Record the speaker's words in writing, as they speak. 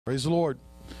Praise the Lord.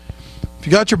 If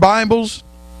you got your Bibles,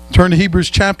 turn to Hebrews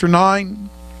chapter 9.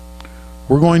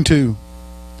 We're going to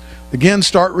again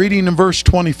start reading in verse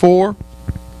 24.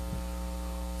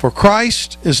 For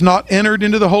Christ is not entered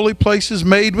into the holy places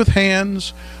made with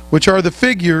hands, which are the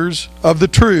figures of the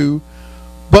true,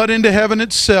 but into heaven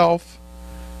itself,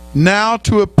 now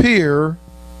to appear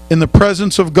in the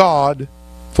presence of God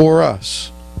for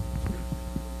us.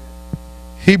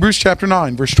 Hebrews chapter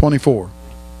 9, verse 24.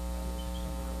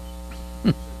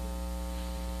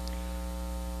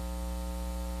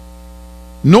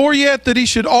 Nor yet that he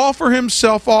should offer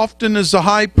himself often as the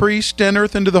high priest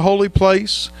entereth into the holy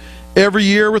place every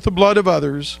year with the blood of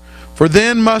others, for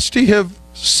then must he have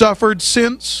suffered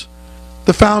since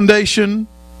the foundation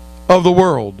of the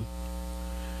world.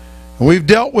 And we've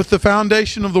dealt with the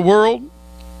foundation of the world.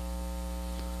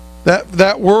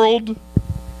 That world,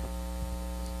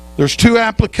 there's two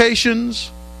applications.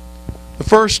 The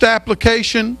first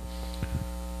application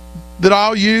that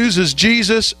I'll use is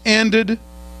Jesus ended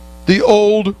the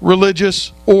old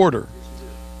religious order.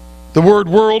 The word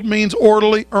world means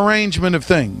orderly arrangement of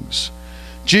things.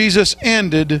 Jesus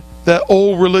ended that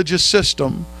old religious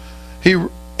system. He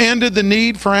ended the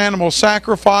need for animal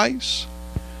sacrifice.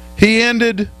 He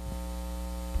ended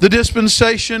the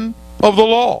dispensation of the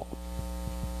law.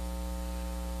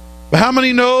 But how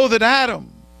many know that Adam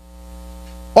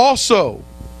also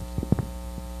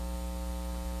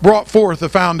brought forth the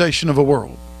foundation of a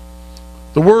world?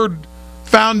 The word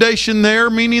foundation there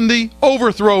meaning the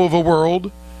overthrow of a world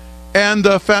and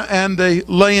the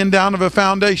laying down of a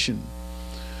foundation.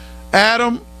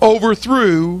 Adam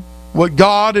overthrew what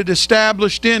God had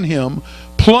established in him,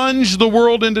 plunged the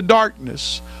world into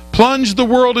darkness, plunged the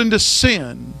world into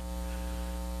sin,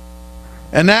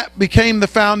 and that became the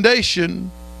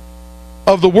foundation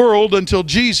of the world until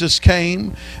Jesus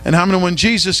came. And how many, when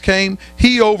Jesus came,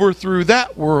 he overthrew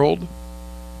that world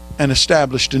and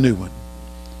established a new one.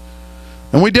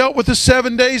 And we dealt with the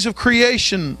 7 days of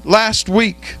creation last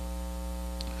week.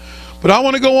 But I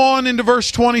want to go on into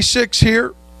verse 26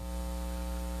 here.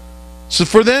 So,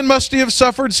 for then must he have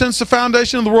suffered since the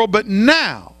foundation of the world, but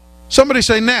now, somebody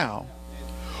say now,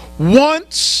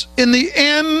 once in the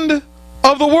end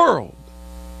of the world,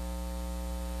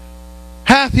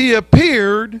 hath he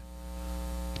appeared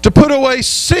to put away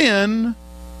sin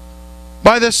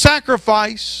by the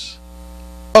sacrifice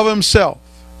of himself.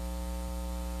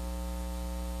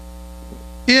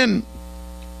 In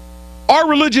our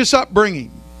religious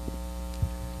upbringing,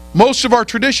 most of our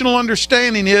traditional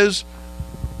understanding is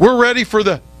we're ready for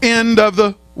the end of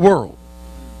the world.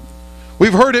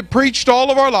 We've heard it preached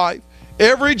all of our life.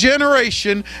 Every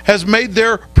generation has made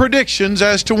their predictions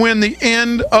as to when the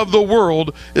end of the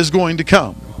world is going to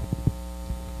come.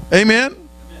 Amen?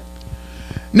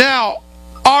 Now,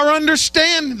 our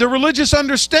understanding, the religious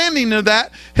understanding of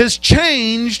that has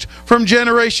changed from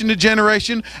generation to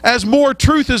generation as more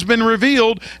truth has been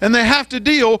revealed, and they have to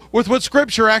deal with what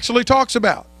Scripture actually talks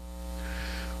about.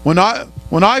 When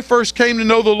I first came to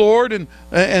know the Lord,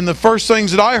 and the first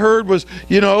things that I heard was,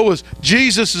 was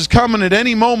Jesus is coming at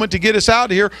any moment to get us out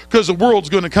of here because the world's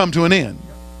going to come to an end.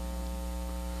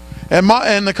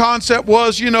 And the concept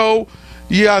was, you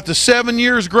got the 7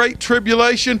 years Great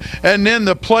Tribulation, and then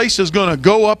the place is going to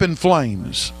go up in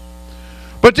flames.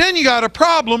 But then you got a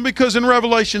problem, because in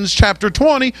Revelation chapter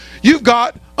 20, you've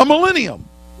got a millennium.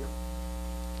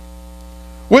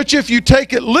 Which, if you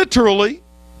take it literally,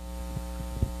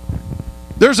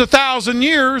 there's 1,000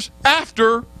 years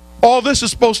after all this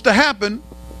is supposed to happen,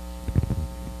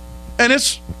 and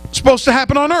it's supposed to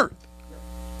happen on earth.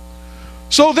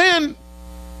 So then,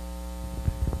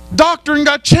 doctrine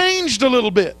got changed a little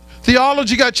bit.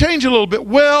 Theology got changed a little bit.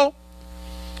 Well,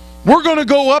 we're going to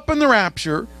go up in the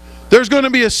rapture. There's going to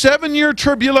be a 7-year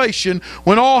tribulation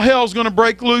when all hell's going to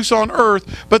break loose on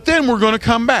earth, but then we're going to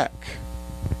come back.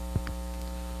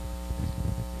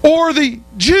 Or the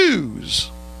Jews,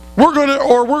 we're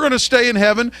going to stay in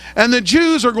heaven, and the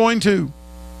Jews are going to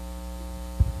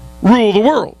rule the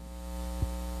world.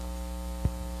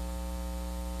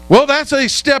 Well, that's a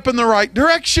step in the right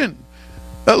direction.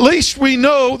 At least we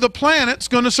know the planet's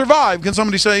going to survive. Can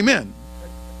somebody say amen?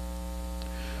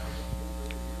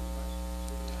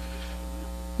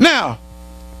 Now,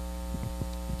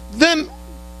 then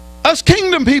us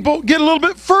kingdom people get a little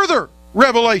bit further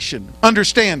revelation,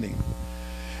 understanding.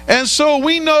 And so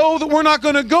we know that we're not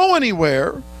going to go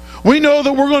anywhere. We know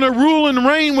that we're going to rule and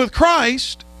reign with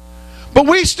Christ. But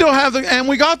we still have and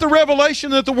we got the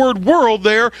revelation that the word world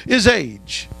there is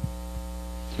age.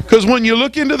 Because when you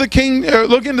look into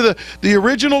the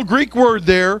original Greek word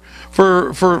there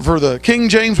for the King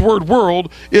James word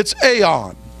world, it's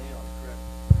aeon.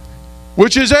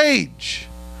 which is age.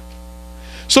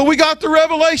 So we got the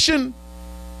revelation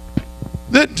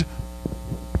that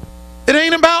it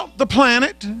ain't about the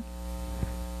planet.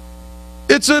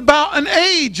 It's about an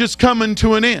age that's coming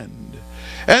to an end.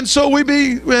 And so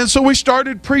we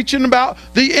started preaching about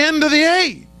the end of the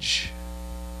age.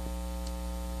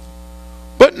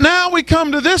 But now we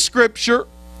come to this scripture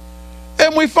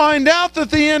and we find out that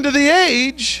the end of the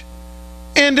age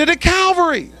ended at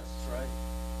Calvary. That's right.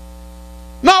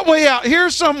 Not way out here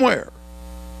somewhere.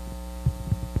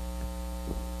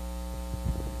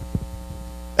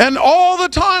 And all the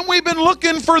time we've been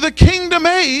looking for the kingdom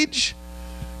age,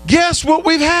 guess what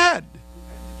we've had?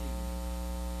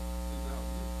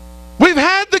 We've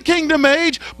had the kingdom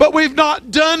age, but we've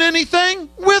not done anything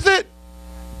with it.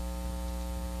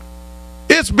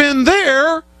 It's been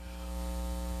there,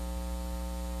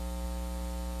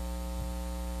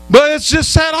 but it's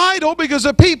just sat idle because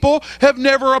the people have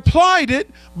never applied it,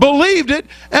 believed it,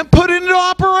 and put it into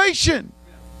operation.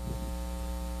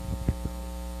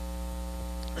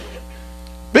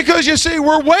 Because you see,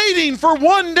 we're waiting for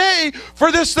one day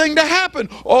for this thing to happen.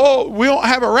 Oh, we don't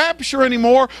have a rapture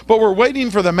anymore, but we're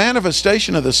waiting for the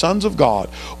manifestation of the sons of God.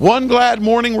 One glad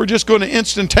morning, we're just going to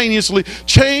instantaneously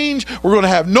change. We're going to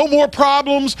have no more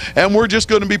problems, and we're just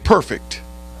going to be perfect.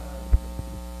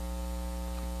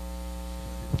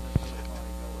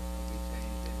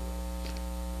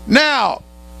 Now,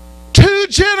 2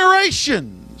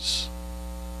 generations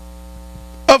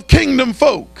of kingdom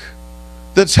folk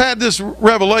that's had this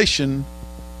revelation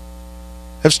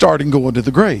have started going to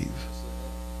the grave.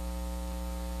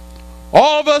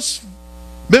 All of us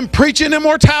been preaching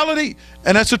immortality,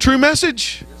 and that's a true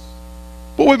message.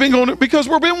 But we've been going because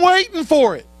we've been waiting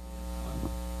for it.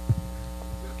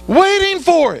 Waiting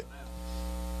for it.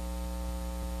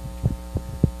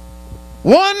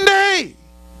 One day.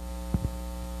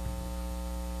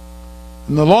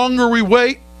 And the longer we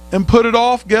wait and put it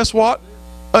off, guess what?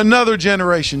 Another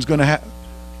generation's going to happen.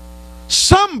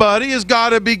 Somebody has got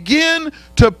to begin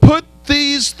to put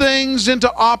these things into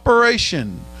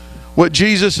operation, what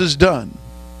Jesus has done.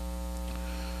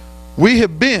 We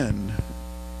have been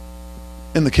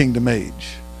in the kingdom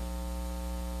age.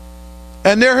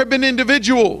 And there have been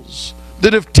individuals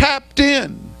that have tapped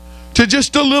in to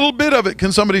just a little bit of it.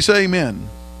 Can somebody say amen?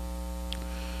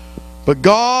 But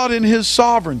God in His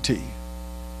sovereignty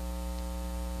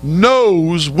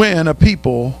knows when a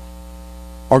people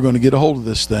are going to get a hold of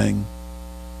this thing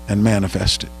and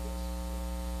manifest it.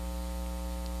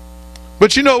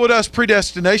 But you know what us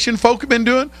predestination folk have been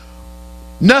doing?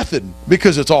 Nothing,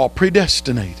 because it's all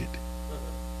predestinated.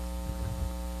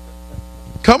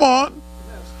 Come on.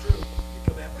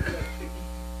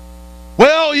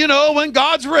 Well, you know, when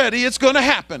God's ready, it's going to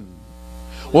happen.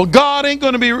 Well,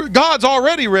 God's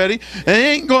already ready, and it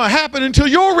ain't going to happen until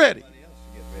you're ready.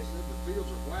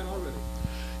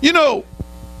 You know,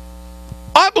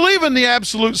 I believe in the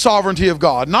absolute sovereignty of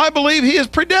God, and I believe He has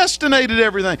predestinated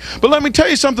everything. But let me tell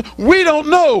you something, we don't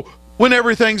know when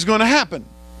everything's going to happen.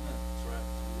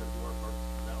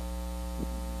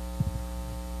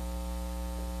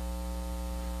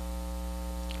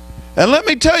 And let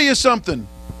me tell you something,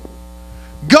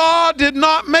 God did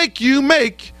not make you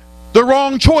make the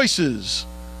wrong choices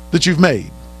that you've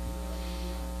made.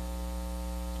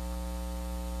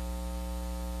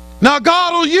 Now,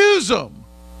 God will use them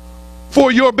for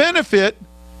your benefit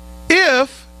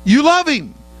if you love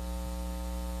Him.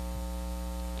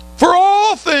 For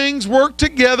all things work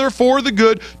together for the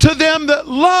good to them that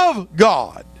love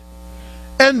God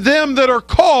and them that are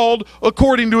called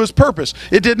according to His purpose.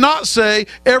 It did not say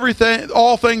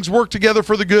all things work together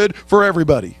for the good for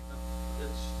everybody.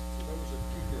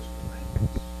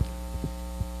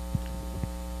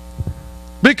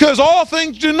 Because all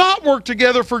things do not work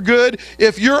together for good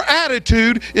if your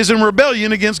attitude is in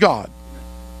rebellion against God.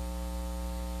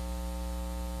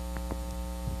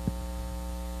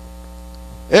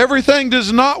 Everything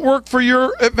does not work for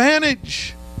your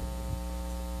advantage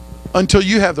until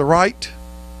you have the right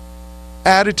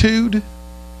attitude,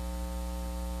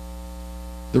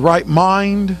 the right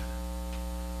mind,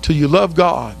 till you love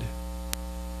God.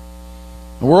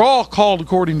 And we're all called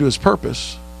according to His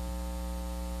purpose.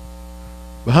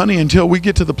 But honey, until we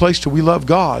get to the place till we love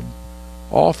God,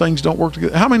 all things don't work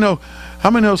together. How many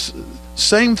know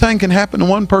same thing can happen to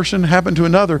one person, happen to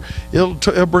another.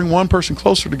 It'll bring one person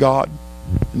closer to God,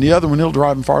 and the other one, it'll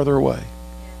drive them farther away.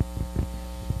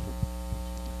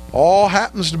 All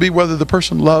happens to be whether the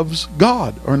person loves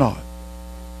God or not.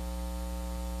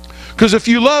 Because if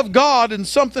you love God and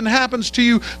something happens to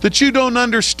you that you don't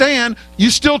understand, you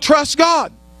still trust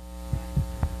God.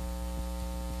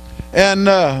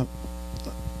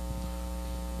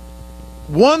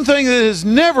 one thing that has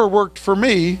never worked for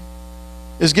me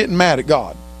is getting mad at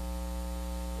God.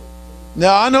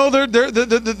 Now I know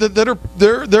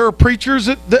there are preachers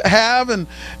that have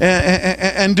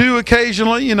and do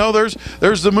occasionally. You know,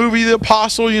 there's the movie The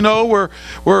Apostle. You know,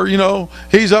 where you know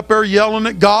he's up there yelling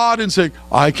at God and saying,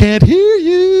 "I can't hear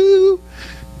you.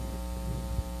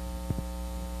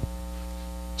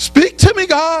 Speak to me,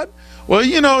 God." Well,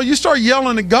 you know, you start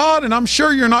yelling at God, and I'm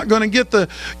sure you're not going to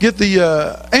get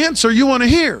the answer you want to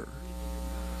hear.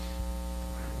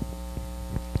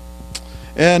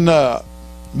 And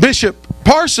Bishop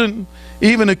Parson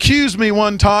even accused me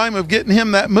one time of getting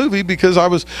him that movie because I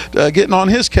was getting on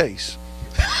his case.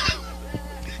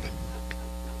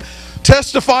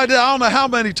 Testified, I don't know how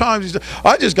many times.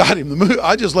 I just got him the movie.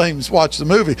 I just let him watch the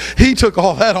movie. He took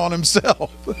all that on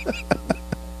himself.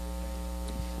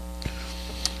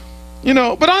 You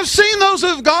know, but I've seen those who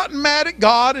have gotten mad at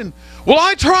God, and well,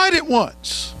 I tried it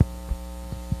once.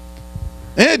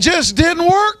 And it just didn't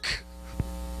work.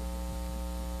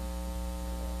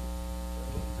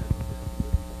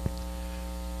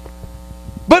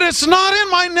 But it's not in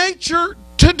my nature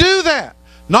to do that.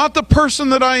 Not the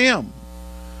person that I am.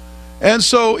 And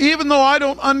so even though I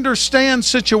don't understand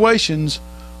situations,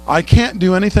 I can't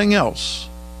do anything else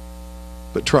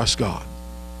but trust God.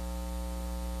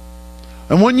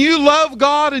 And when you love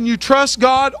God and you trust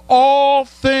God, all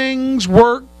things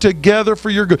work together for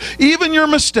your good. Even your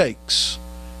mistakes,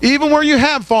 even where you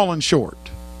have fallen short,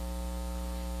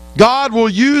 God will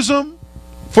use them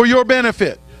for your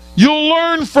benefit. You'll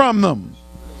learn from them.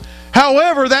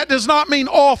 However, that does not mean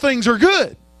all things are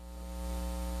good.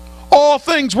 All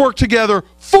things work together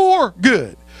for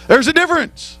good. There's a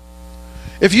difference.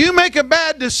 If you make a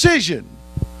bad decision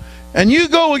and you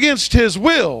go against His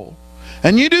will,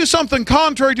 and you do something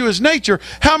contrary to His nature,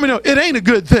 how many know it ain't a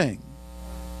good thing?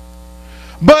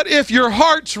 But if your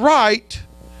heart's right,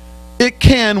 it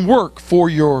can work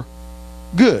for your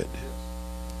good.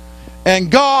 And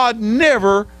God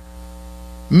never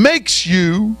makes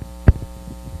you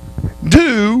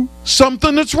do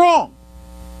something that's wrong.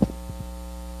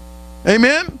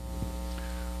 Amen?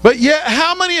 But yet,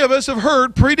 how many of us have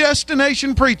heard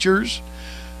predestination preachers,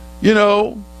 you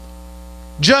know,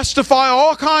 justify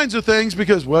all kinds of things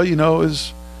because, well, you know,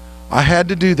 I had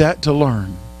to do that to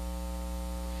learn.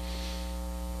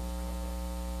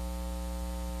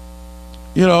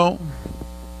 You know,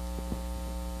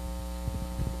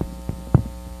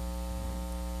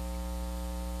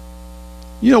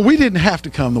 we didn't have to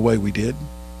come the way we did.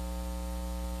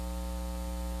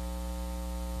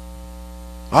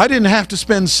 I didn't have to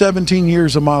spend 17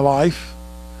 years of my life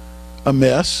a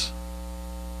mess.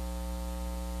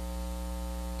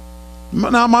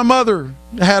 Now, my mother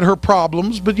had her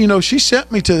problems, but, you know, she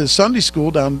sent me to Sunday school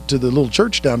down to the little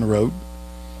church down the road.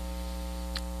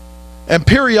 And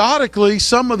periodically,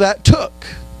 some of that took.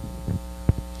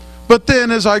 But then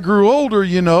as I grew older,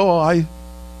 you know, I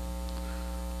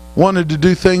wanted to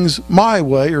do things my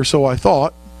way, or so I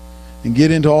thought, and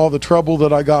get into all the trouble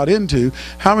that I got into.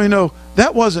 How many know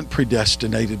that wasn't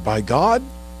predestinated by God?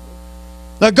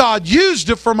 Now, God used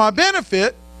it for my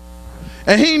benefit,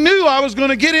 and He knew I was going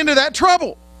to get into that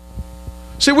trouble.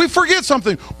 See, we forget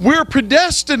something. We're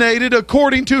predestinated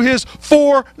according to His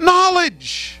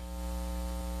foreknowledge.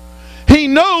 He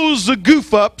knows the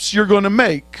goof-ups you're going to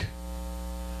make.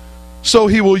 So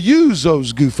He will use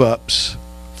those goof-ups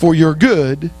for your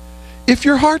good if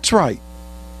your heart's right.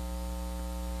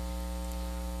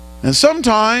 And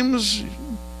sometimes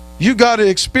you got to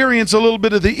experience a little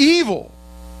bit of the evil.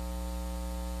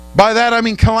 By that I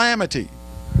mean calamity.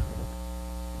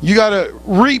 You got to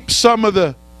reap some of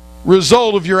the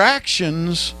result of your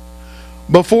actions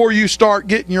before you start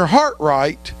getting your heart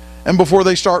right, and before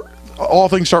all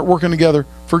things start working together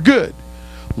for good.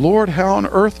 Lord, how on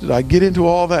earth did I get into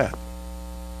all that?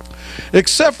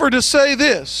 Except for to say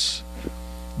this: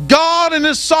 God in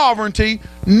His sovereignty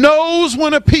knows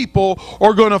when a people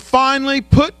are going to finally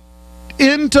put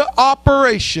into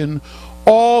operation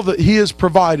all that He has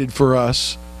provided for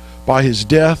us by His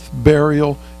death,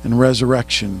 burial, and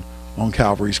resurrection on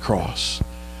Calvary's cross.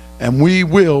 And we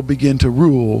will begin to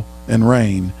rule and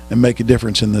reign and make a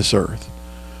difference in this earth.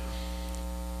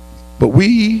 But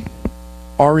we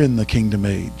are in the kingdom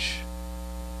age.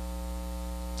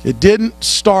 It didn't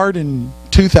start in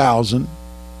 2000.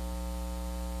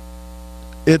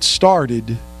 It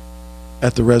started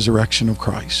at the resurrection of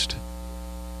Christ.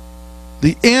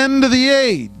 The end of the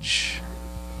age,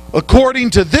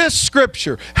 according to this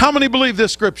scripture. How many believe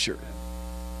this scripture?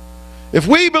 If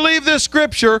we believe this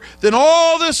scripture, then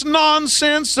all this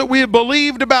nonsense that we have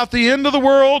believed about the end of the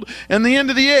world and the end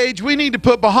of the age, we need to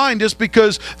put behind us,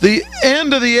 because the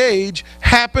end of the age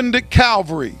happened at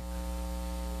Calvary.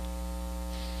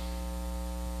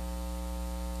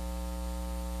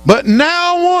 But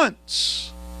now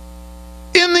once,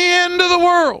 in the end of the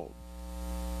world,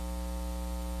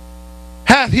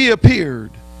 hath he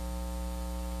appeared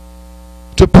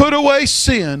to put away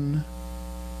sin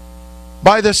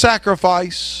by the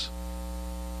sacrifice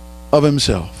of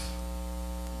himself.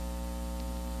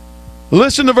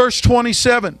 Listen to verse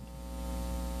 27.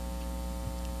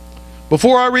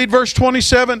 Before I read verse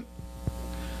 27,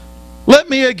 let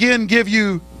me again give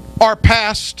you our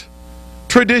past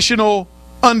traditional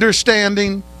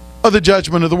understanding of the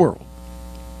judgment of the world.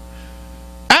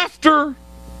 After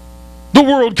the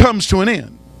world comes to an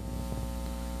end,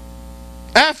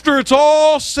 after it's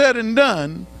all said and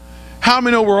done, how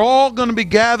many know we're all going to be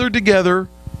gathered together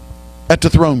at the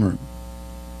throne room?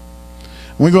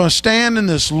 We're going to stand in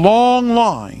this long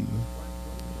line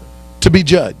to be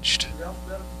judged.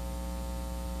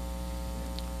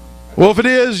 Well, if it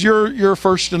is, you're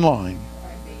first in line.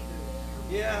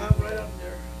 Yeah, I'm right up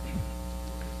there.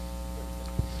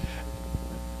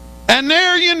 And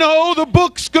there, you know, the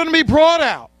book's going to be brought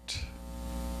out.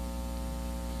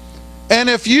 And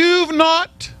if you've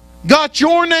not got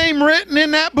your name written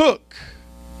in that book,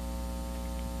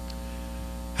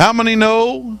 how many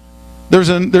know there's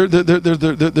a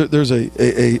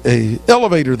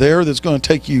elevator there that's going to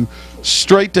take you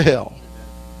straight to hell?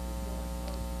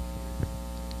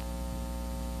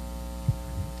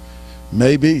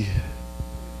 Maybe.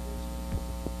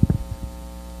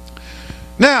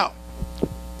 Now,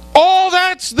 all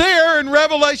that's there in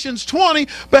Revelations 20,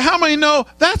 but how many know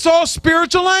that's all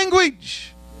spiritual language?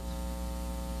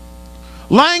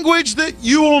 Language that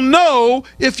you will know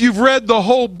if you've read the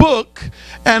whole book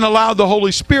and allowed the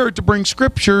Holy Spirit to bring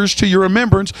scriptures to your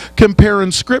remembrance,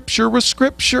 comparing scripture with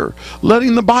scripture,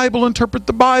 letting the Bible interpret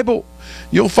the Bible.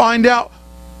 You'll find out,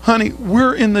 honey,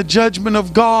 we're in the judgment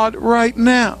of God right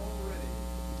now.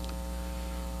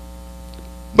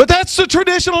 But that's the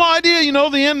traditional idea, you know,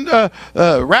 the end,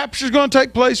 rapture is going to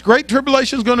take place, Great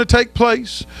Tribulation is going to take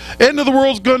place, end of the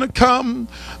world is going to come,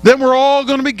 then we're all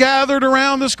going to be gathered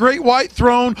around this great white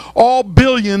throne, all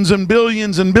billions and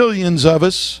billions and billions of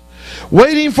us,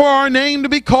 waiting for our name to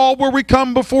be called where we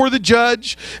come before the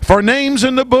judge. If our name's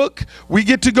in the book, we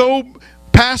get to go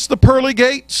past the pearly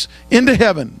gates into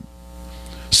heaven.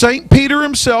 St. Peter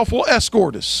himself will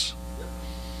escort us.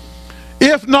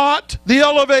 If not, the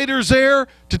elevator's there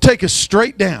to take us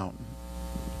straight down.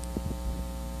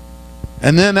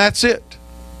 And then that's it.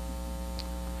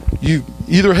 You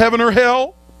either heaven or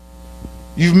hell,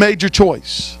 you've made your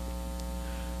choice.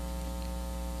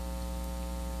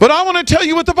 But I want to tell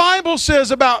you what the Bible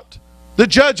says about the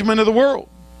judgment of the world.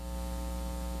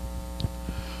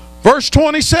 Verse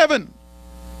 27.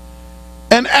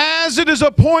 And as it is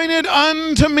appointed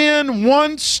unto men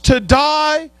once to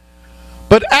die,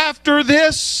 but after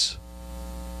this,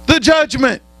 the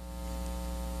judgment.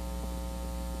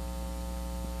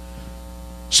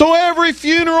 So every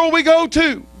funeral we go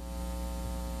to,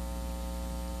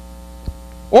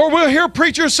 or we'll hear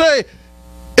preachers say,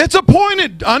 it's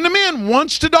appointed unto men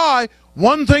once to die.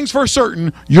 One thing's for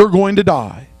certain, you're going to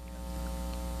die.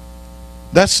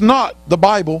 That's not the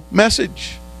Bible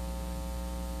message.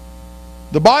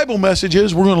 The Bible message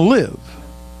is we're going to live.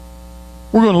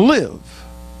 We're going to live.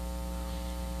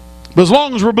 But as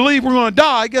long as we believe we're going to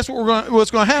die, guess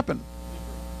what's going to happen?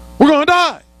 We're going to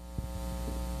die.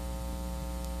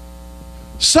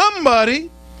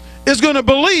 Somebody is going to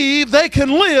believe they can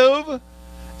live,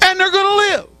 and they're going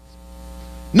to live.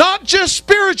 Not just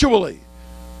spiritually.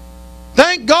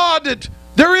 Thank God that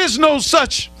there is no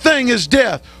such thing as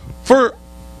death for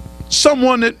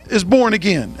someone that is born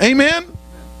again. Amen?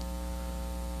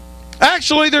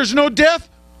 Actually, there's no death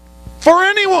for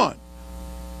anyone.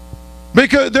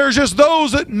 Because there's just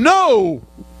those that know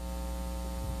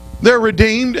they're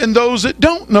redeemed and those that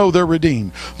don't know they're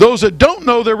redeemed. Those that don't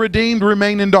know they're redeemed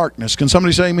remain in darkness. Can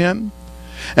somebody say amen?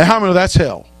 And how many know that's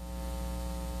hell?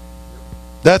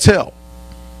 That's hell.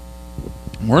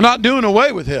 We're not doing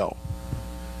away with hell.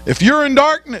 If you're in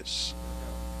darkness,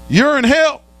 you're in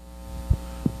hell.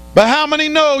 But how many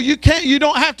know you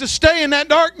don't have to stay in that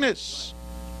darkness?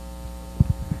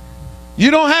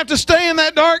 You don't have to stay in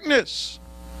that darkness.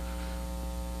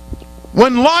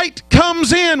 When light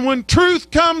comes in, when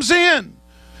truth comes in,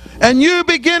 and you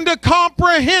begin to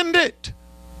comprehend it,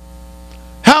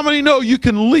 how many know you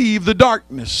can leave the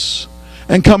darkness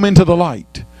and come into the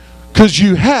light? Because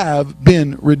you have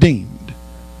been redeemed.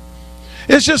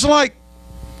 It's just like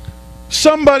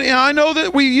somebody, and I know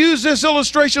that we use this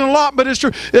illustration a lot, but it's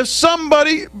true. If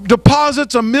somebody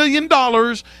deposits $1 million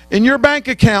in your bank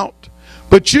account,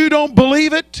 but you don't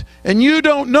believe it and you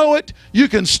don't know it, you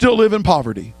can still live in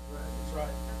poverty. That's right.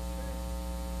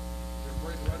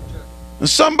 And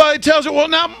somebody tells you, well,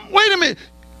 now, wait a minute.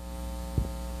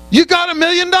 You got $1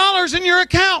 million in your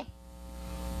account.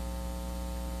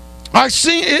 I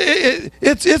see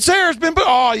it's there. It's been,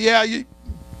 oh yeah.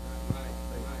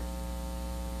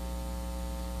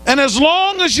 And as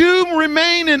long as you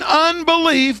remain in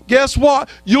unbelief, guess what?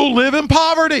 You'll live in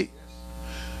poverty.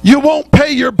 You won't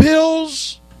pay your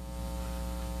bills.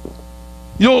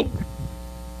 You'll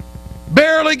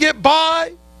barely get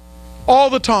by all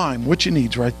the time. What you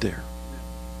need's right there.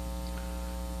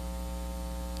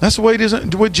 That's the way it is.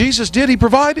 What Jesus did, He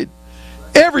provided.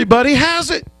 Everybody has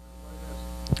it.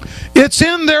 It's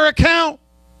in their account.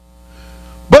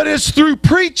 But it's through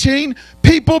preaching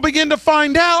people begin to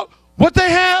find out what they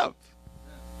have.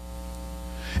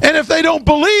 And if they don't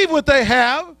believe what they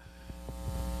have,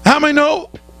 how many know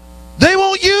they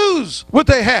won't use what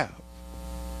they have?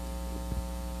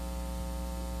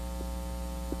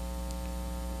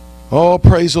 Oh,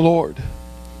 praise the Lord.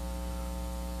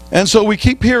 And so we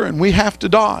keep hearing we have to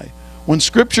die. When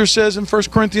Scripture says in 1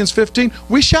 Corinthians 15,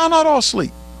 we shall not all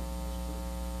sleep.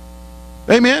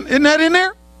 Amen? Isn't that in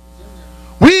there?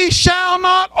 We shall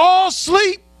not all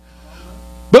sleep,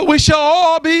 but we shall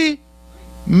all be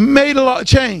made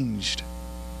changed.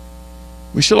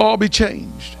 We shall all be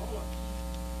changed.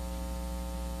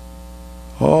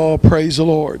 Oh, praise the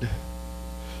Lord.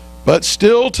 But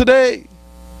still today,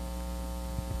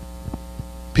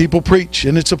 people preach,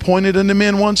 and it's appointed unto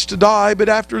men once to die, but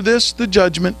after this, the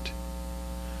judgment.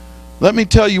 Let me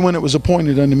tell you when it was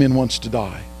appointed unto men once to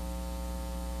die.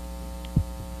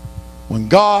 When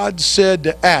God said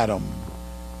to Adam,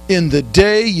 in the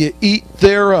day you eat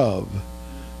thereof,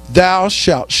 thou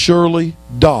shalt surely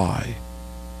die.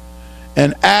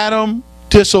 And Adam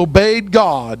disobeyed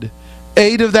God,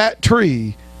 ate of that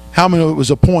tree. How many know it was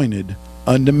appointed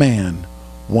unto man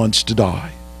once to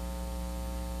die?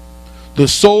 The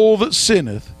soul that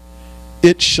sinneth,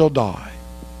 it shall die.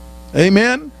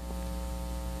 Amen?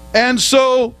 And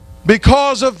so,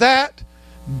 because of that,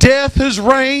 death has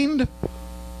reigned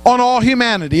on all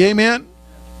humanity. Amen?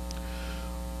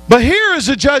 But here is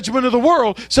the judgment of the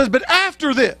world. It says, but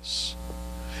after this,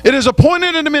 it is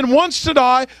appointed unto men once to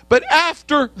die, but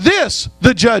after this,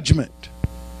 the judgment.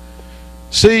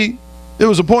 See, it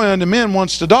was appointed unto men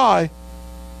once to die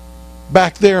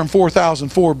back there in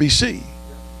 4004 BC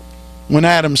when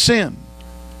Adam sinned.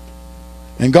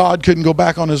 And God couldn't go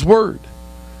back on His word.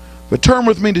 But turn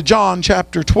with me to John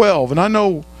chapter 12. And I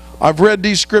know I've read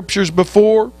these scriptures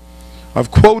before. I've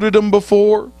quoted them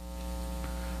before.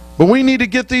 But we need to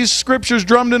get these scriptures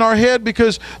drummed in our head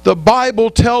because the Bible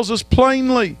tells us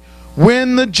plainly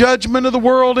when the judgment of the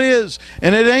world is.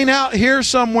 And it ain't out here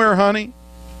somewhere, honey.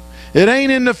 It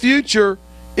ain't in the future.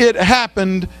 It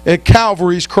happened at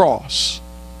Calvary's cross.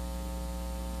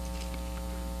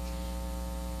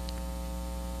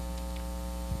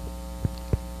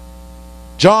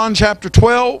 John chapter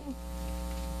 12,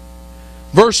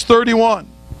 verse 31.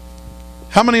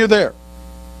 How many are there?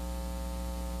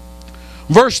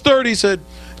 Verse 30 said,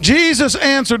 Jesus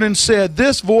answered and said,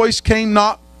 this voice came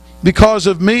not because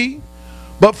of me,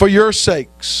 but for your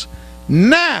sakes.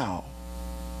 Now,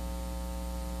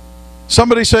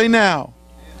 somebody say now.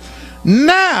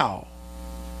 Now.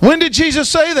 When did Jesus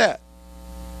say that?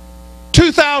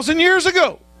 2,000 years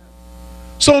ago.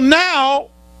 So now,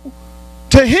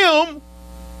 to Him,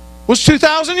 was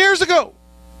 2,000 years ago.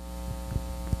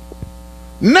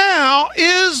 Now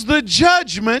is the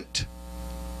judgment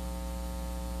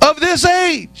of this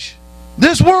age,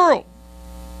 this world.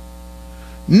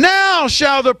 Now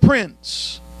shall the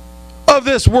prince of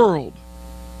this world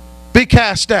be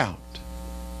cast out.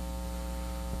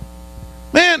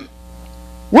 Man,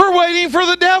 we're waiting for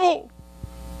the devil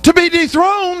to be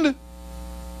dethroned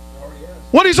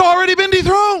when he's already been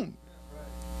dethroned.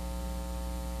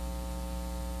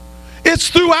 It's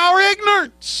through our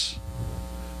ignorance,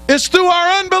 it's through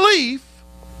our unbelief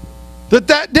that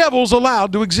that devil's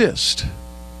allowed to exist.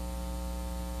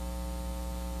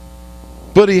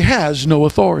 But he has no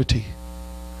authority.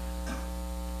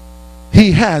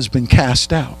 He has been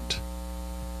cast out.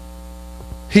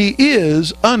 He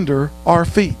is under our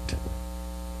feet.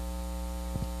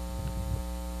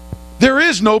 There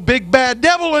is no big bad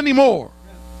devil anymore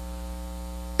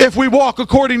if we walk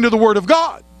according to the Word of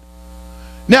God.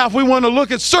 Now, if we want to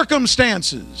look at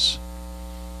circumstances,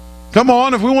 come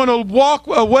on, if we want to walk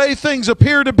away things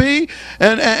appear to be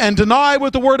and deny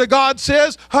what the Word of God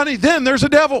says, honey, then there's a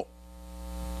devil.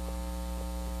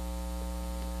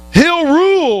 He'll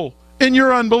rule in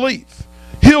your unbelief.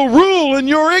 He'll rule in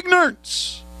your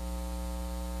ignorance.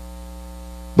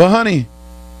 But honey,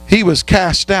 he was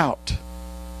cast out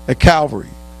at Calvary.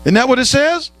 Isn't that what it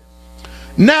says?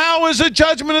 Now is the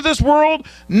judgment of this world.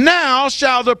 Now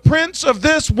shall the prince of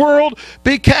this world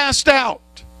be cast out.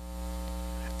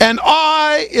 And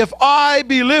I, if I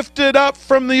be lifted up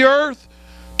from the earth,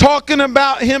 talking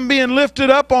about him being lifted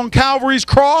up on Calvary's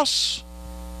cross,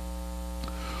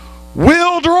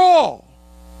 will draw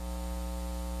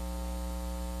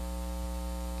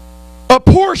a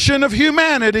portion of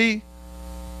humanity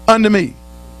unto me.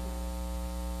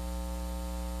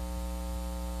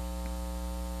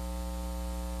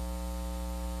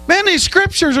 Man, these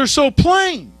scriptures are so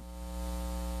plain.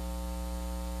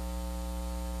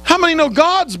 How many know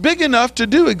God's big enough to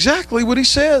do exactly what he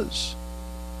says?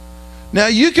 Now,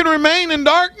 you can remain in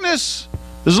darkness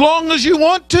as long as you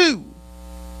want to.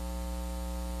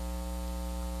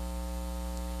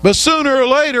 But sooner or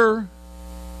later,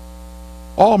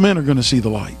 all men are going to see the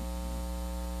light.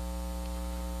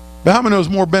 But how many know it's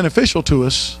more beneficial to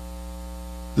us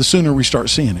the sooner we start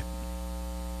seeing it?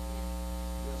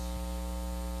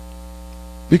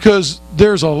 Because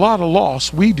there's a lot of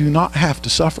loss we do not have to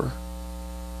suffer.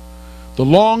 The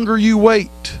longer you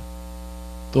wait,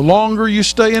 the longer you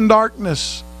stay in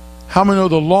darkness, how many know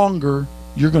the longer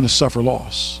you're going to suffer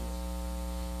loss?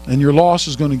 And your loss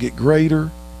is going to get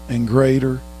greater and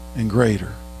greater and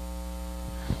greater.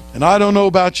 And I don't know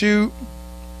about you,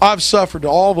 I've suffered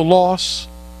all the loss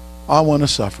I want to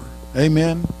suffer.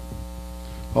 Amen.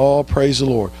 Oh, praise the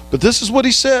Lord. But this is what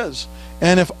he says.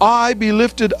 And if I be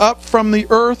lifted up from the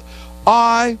earth,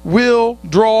 I will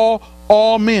draw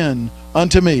all men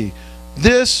unto me.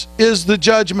 This is the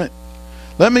judgment.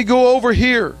 Let me go over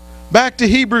here, back to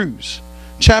Hebrews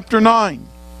chapter 9.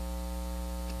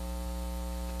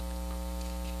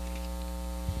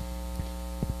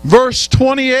 Verse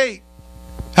 28.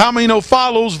 How many know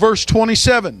follows verse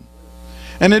 27?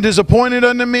 And it is appointed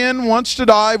unto men once to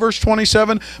die, verse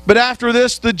 27, but after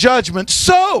this the judgment.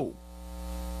 So,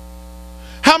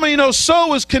 how many know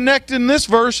so is connected in this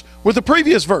verse with the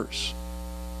previous verse?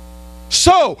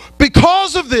 So,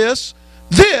 because of this,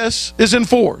 this is in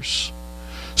force.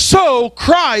 So,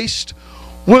 Christ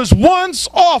was once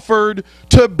offered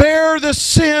to bear the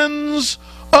sins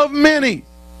of many.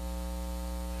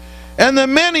 And the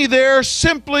many there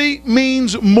simply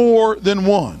means more than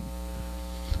one.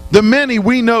 The many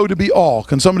we know to be all.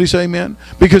 Can somebody say amen?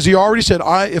 Because he already said,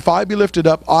 if I be lifted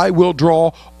up, I will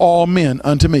draw all men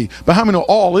unto me. But how many know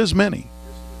all is many?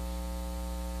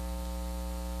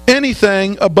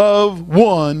 Anything above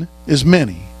one is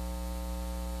many.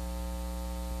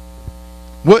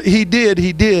 What he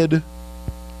did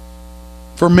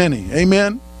for many.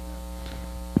 Amen?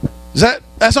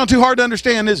 That's not too hard to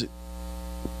understand, is it?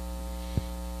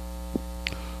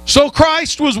 So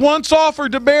Christ was once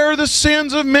offered to bear the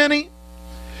sins of many,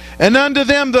 and unto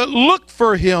them that look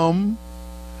for him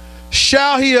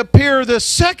shall he appear the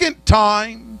second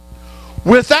time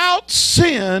without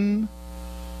sin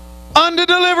unto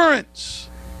deliverance.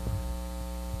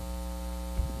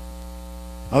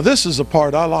 Now this is the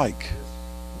part I like,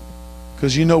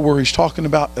 because you know where he's talking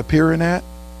about appearing at?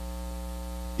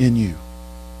 In you.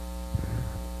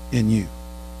 In you.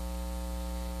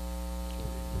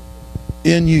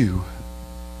 In you.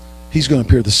 He's going to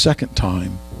appear the second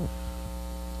time,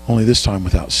 only this time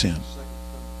without sin.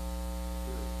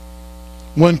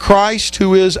 When Christ,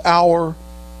 who is our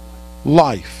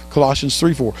life, Colossians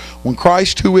 3:4, when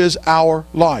Christ, who is our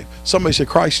life, somebody say,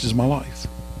 Christ is my life.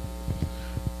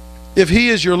 If he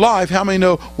is your life, how many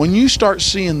know when you start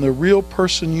seeing the real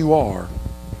person you are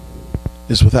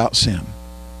is without sin?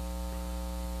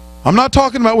 I'm not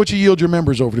talking about what you yield your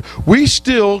members over to. We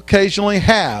still occasionally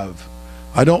have.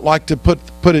 I don't like to put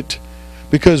it,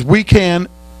 because we can,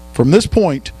 from this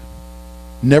point,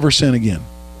 never sin again.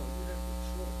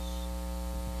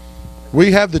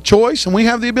 We have the choice and we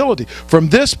have the ability. From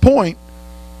this point,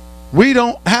 we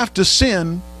don't have to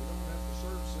sin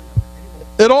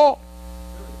at all.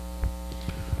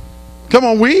 Come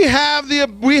on, we have the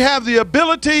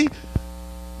ability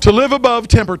to live above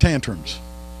temper tantrums.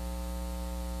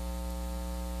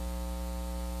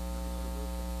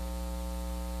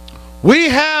 We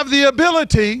have the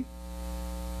ability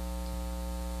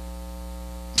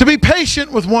to be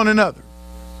patient with one another.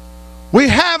 We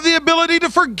have the ability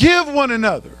to forgive one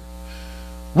another.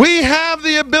 We have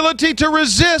the ability to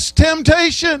resist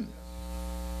temptation.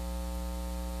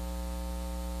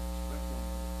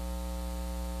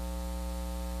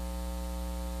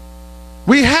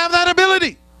 We have that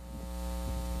ability.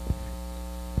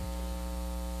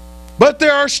 But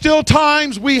there are still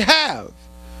times we have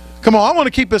Come on, I want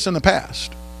to keep this in the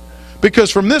past.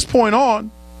 Because from this point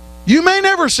on, you may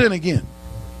never sin again.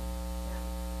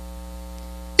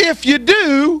 If you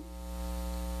do,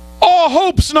 all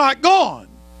hope's not gone.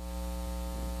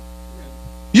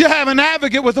 You have an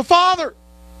advocate with the Father.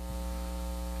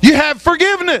 You have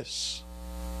forgiveness.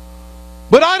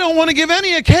 But I don't want to give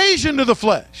any occasion to the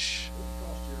flesh.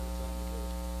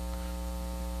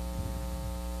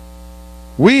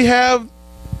 We have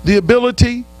the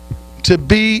ability to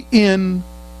be in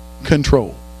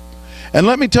control. And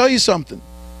let me tell you something.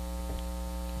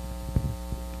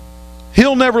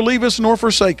 He'll never leave us nor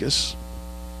forsake us.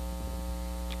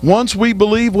 Once we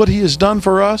believe what He has done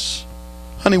for us,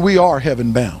 honey, we are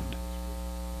heaven bound.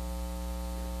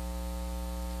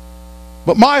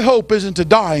 But my hope isn't to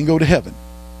die and go to heaven.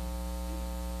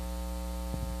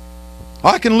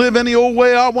 I can live any old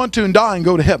way I want to and die and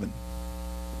go to heaven.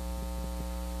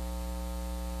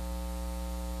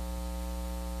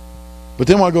 But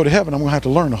then when I go to heaven, I'm going to have to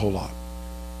learn a whole lot.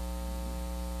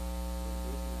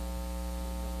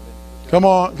 Come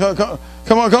on.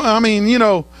 I mean, you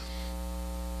know,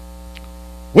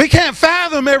 we can't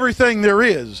fathom everything there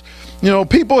is. You know,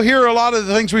 people hear a lot of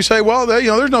the things we say, well, you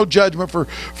know, there's no judgment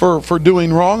for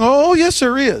doing wrong. Oh, yes,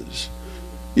 there is.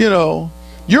 You know,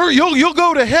 you'll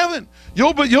go to heaven.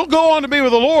 You'll go on to be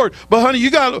with the Lord. But honey, you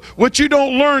got what you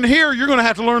don't learn here, you're going to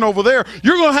have to learn over there.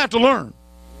 You're going to have to learn.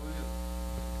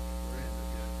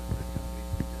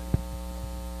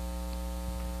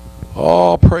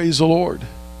 Oh, praise the Lord.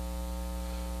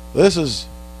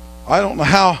 I don't know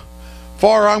how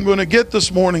far I'm going to get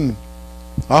this morning.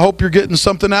 I hope you're getting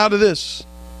something out of this.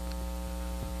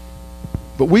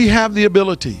 But we have the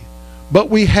ability, but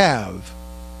we have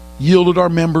yielded our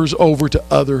members over to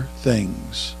other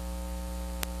things.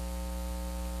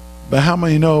 But how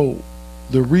many know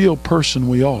the real person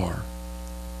we are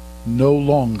no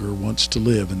longer wants to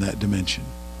live in that dimension?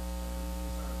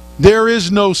 There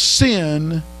is no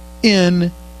sin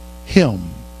in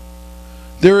Him.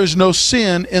 There is no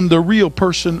sin in the real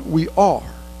person we are.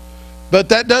 But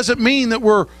that doesn't mean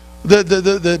that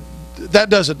that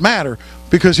doesn't matter,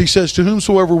 because He says, to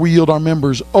whomsoever we yield our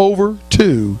members over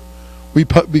to, we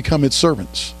become its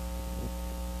servants.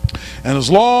 And as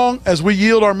long as we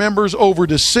yield our members over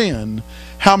to sin,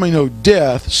 how many know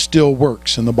death still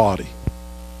works in the body?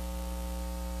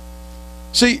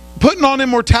 See, putting on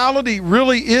immortality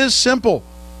really is simple.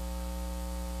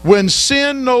 When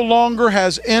sin no longer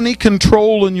has any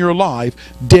control in your life,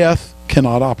 death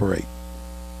cannot operate.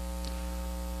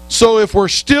 So if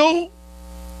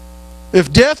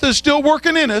death is still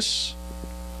working in us,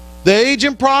 the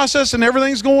aging process and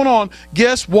everything's going on,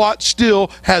 guess what still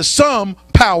has some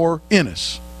power in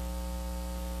us?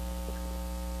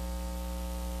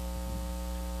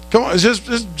 Come on, it's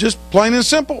just plain and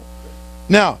simple.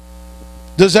 Now,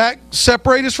 does that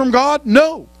separate us from God?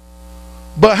 No.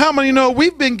 But how many know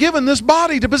we've been given this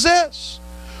body to possess?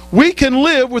 We can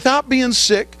live without being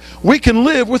sick. We can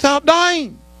live without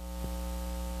dying.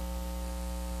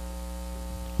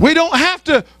 We don't have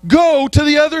to go to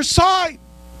the other side.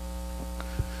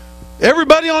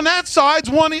 Everybody on that side's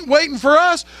waiting for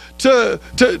us to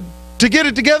get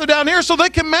it together down here so they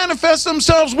can manifest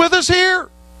themselves with us here.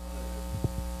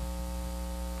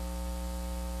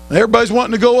 Everybody's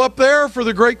wanting to go up there for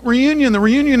the great reunion. The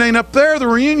reunion ain't up there. The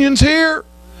reunion's here.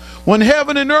 When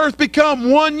heaven and earth become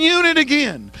one unit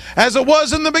again, as it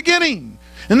was in the beginning.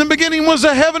 In the beginning was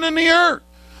the heaven and the earth.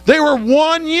 They were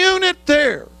one unit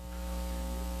there.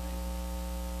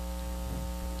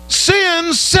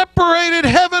 Sin separated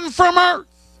heaven from earth.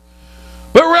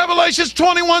 But Revelation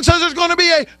 21 says there's going to be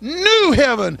a new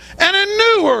heaven and a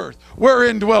new earth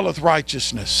wherein dwelleth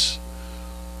righteousness.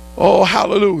 Oh,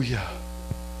 hallelujah.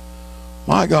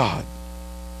 My God.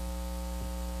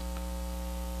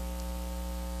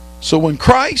 So when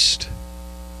Christ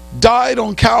died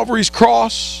on Calvary's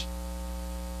cross,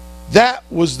 that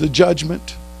was the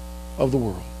judgment of the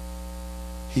world.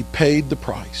 He paid the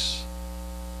price.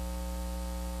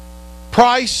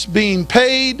 Price being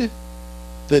paid,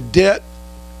 the debt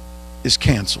is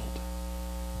canceled.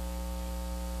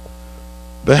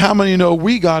 But how many know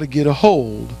we got to get a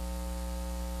hold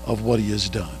of what He has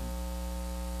done?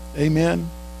 Amen.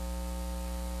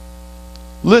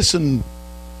 Listen,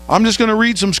 I'm just going to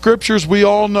read some scriptures we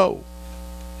all know.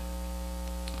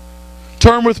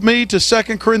 Turn with me to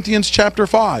 2 Corinthians chapter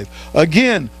 5.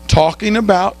 Again, talking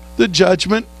about the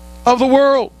judgment of the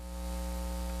world.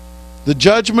 The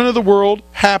judgment of the world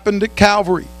happened at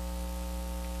Calvary.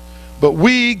 But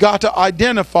we got to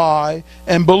identify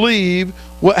and believe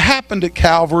what happened at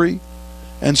Calvary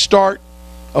and start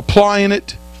applying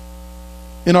it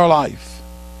in our life.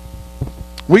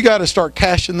 we got to start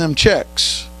cashing them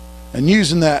checks and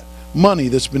using that money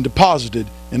that's been deposited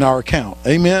in our account.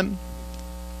 Amen.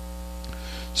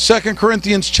 2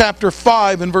 Corinthians chapter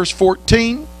 5 and verse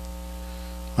 14.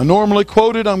 I normally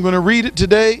quote it. I'm going to read it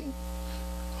today.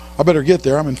 I better get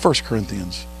there. I'm in 1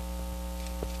 Corinthians.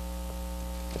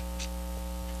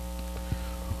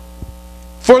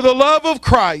 For the love of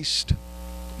Christ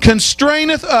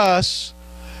constraineth us,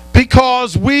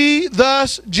 because we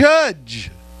thus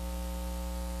judge,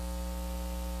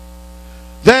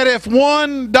 that if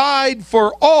one died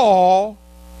for all,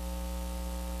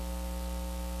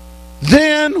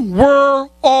 then we're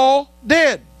all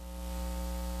dead.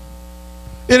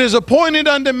 It is appointed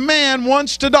unto man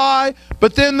once to die,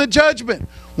 but then the judgment.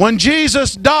 When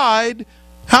Jesus died,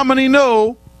 how many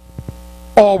know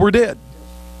all were dead?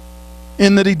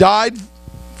 In that he died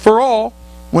for all.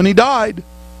 When he died,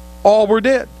 all were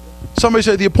dead. Somebody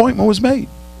say the appointment was made.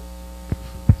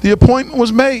 The appointment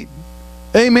was made.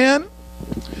 Amen.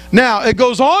 Now, it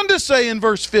goes on to say in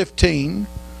verse 15,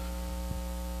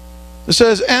 it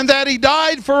says, and that he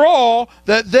died for all,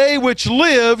 that they which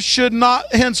live should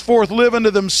not henceforth live unto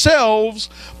themselves,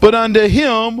 but unto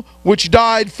him which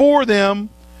died for them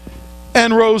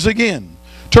and rose again.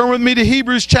 Turn with me to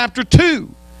Hebrews chapter 2,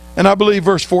 and I believe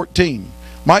verse 14.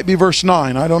 Might be verse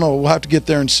 9. I don't know. We'll have to get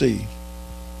there and see.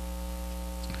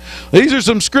 These are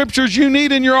some scriptures you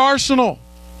need in your arsenal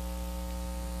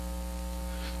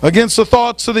against the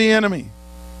thoughts of the enemy.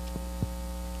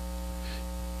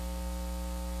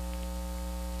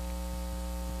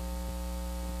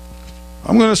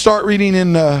 I'm going to start reading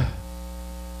in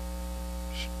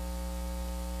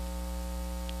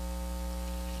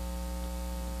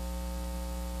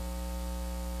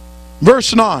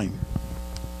verse 9.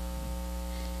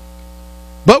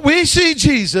 But we see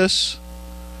Jesus,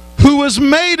 who was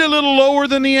made a little lower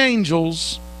than the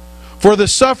angels, for the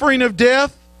suffering of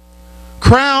death,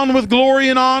 crowned with glory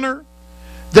and honor,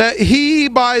 that he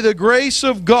by the grace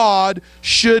of God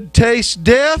should taste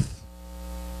death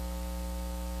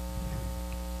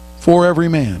for every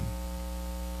man.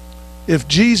 If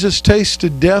Jesus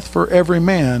tasted death for every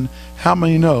man, how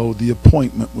many know the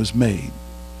appointment was made?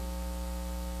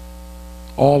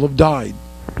 All have died.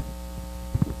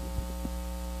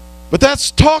 But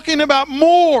that's talking about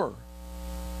more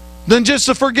than just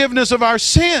the forgiveness of our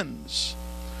sins.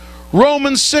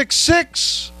 Romans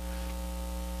 6:6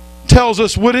 tells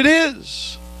us what it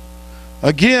is.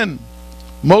 Again,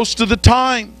 most of the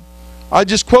time, I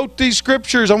just quote these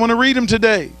scriptures. I want to read them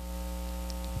today.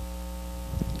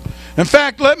 In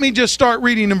fact, let me just start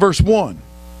reading in verse 1.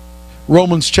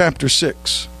 Romans chapter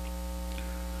 6.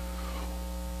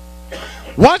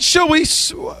 What shall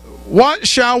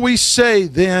we say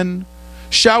then?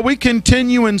 Shall we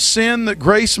continue in sin that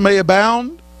grace may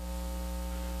abound?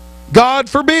 God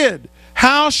forbid.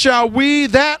 How shall we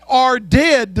that are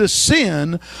dead to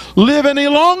sin live any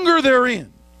longer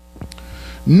therein?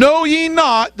 Know ye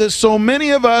not that so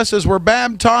many of us as were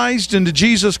baptized into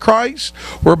Jesus Christ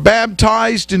were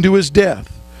baptized into his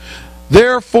death?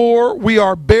 Therefore we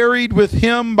are buried with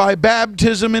him by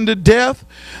baptism into death,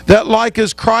 that like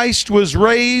as Christ was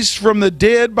raised from the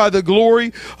dead by the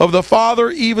glory of the Father,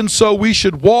 even so we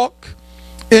should walk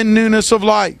in newness of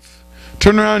life.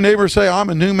 Turn around, neighbor, and say,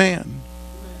 I'm a new man.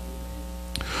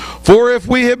 For if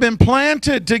we have been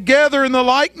planted together in the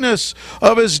likeness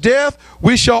of his death,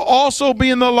 we shall also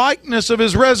be in the likeness of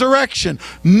his resurrection,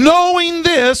 knowing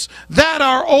this, that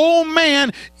our old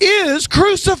man is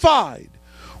crucified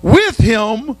with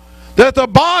him, that the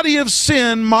body of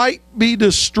sin might be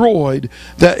destroyed,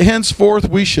 that henceforth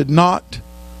we should not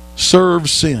serve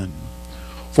sin.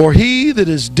 For he that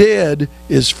is dead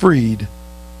is freed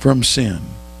from sin.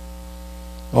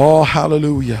 Oh,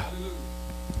 hallelujah.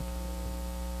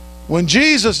 When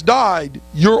Jesus died,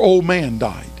 your old man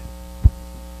died.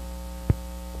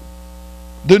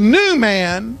 The new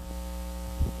man,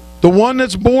 the one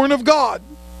that's born of God,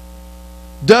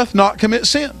 doth not commit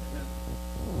sin.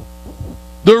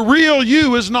 The real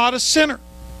you is not a sinner.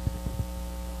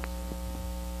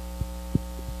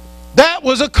 That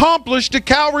was accomplished at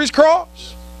Calvary's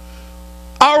cross.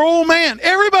 Our old man,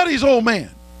 everybody's old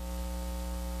man.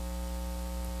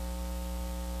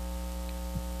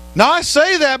 Now I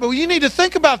say that, but you need to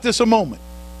think about this a moment.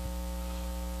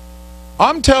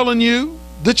 I'm telling you,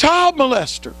 the child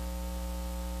molester,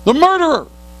 the murderer,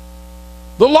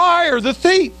 the liar, the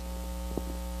thief,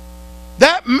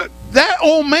 that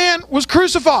old man was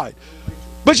crucified.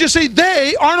 But you see,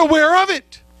 they aren't aware of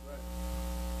it.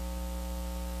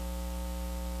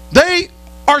 They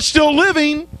are still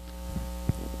living,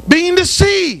 being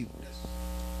deceived.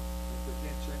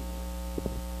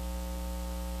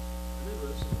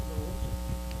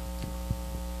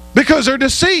 Because they're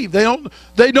deceived.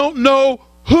 They don't know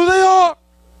who they are.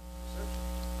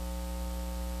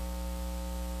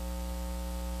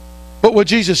 But what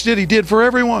Jesus did, He did for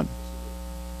everyone.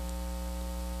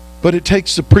 But it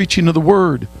takes the preaching of the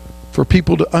Word for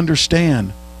people to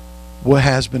understand what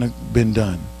has been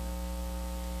done.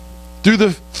 Through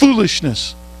the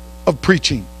foolishness of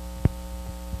preaching.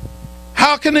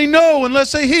 How can they know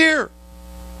unless they hear?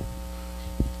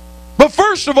 But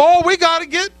first of all, we got to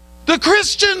get the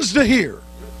Christians to hear.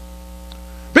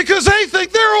 Because they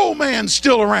think their old man's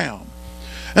still around.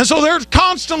 And so they're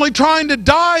constantly trying to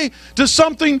die to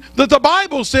something that the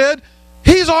Bible said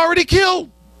He's already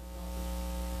killed.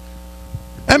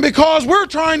 And because we're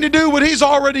trying to do what He's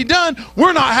already done,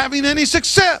 we're not having any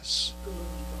success.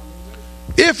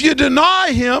 If you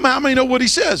deny Him, how many know what He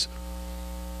says?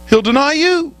 He'll deny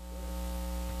you.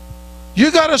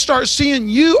 You got to start seeing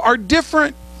you are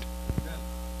different.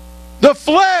 The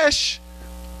flesh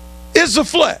is the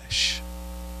flesh.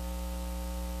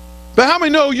 But how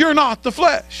many know you're not the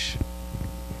flesh?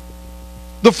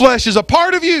 The flesh is a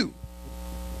part of you.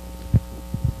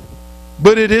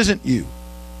 But it isn't you.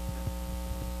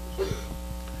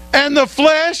 And the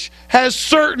flesh has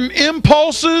certain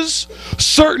impulses,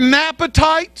 certain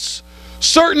appetites,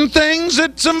 certain things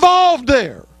that's involved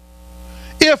there.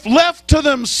 If left to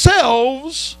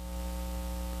themselves,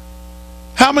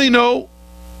 how many know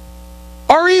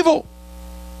are evil?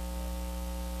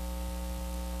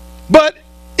 But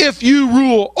if you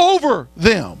rule over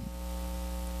them,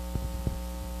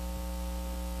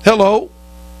 hello?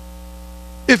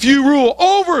 If you rule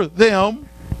over them,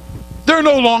 they're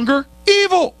no longer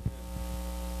evil.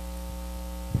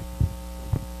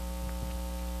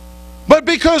 But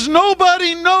because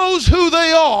nobody knows who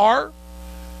they are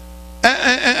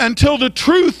until the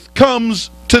truth comes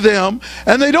to them,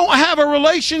 and they don't have a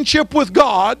relationship with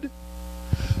God,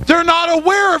 they're not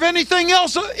aware of anything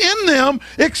else in them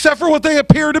except for what they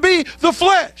appear to be, the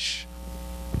flesh.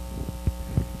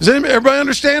 Is everybody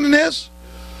understanding this?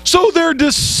 So they're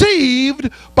deceived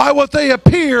by what they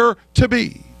appear to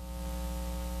be.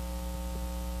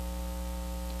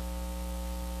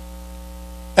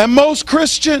 And most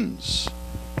Christians,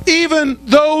 even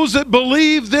those that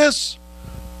believe this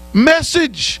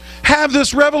message, have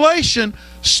this revelation,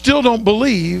 still don't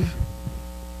believe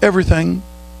everything.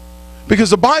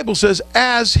 Because the Bible says,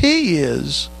 as He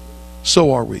is,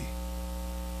 so are we.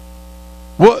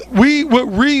 What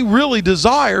we really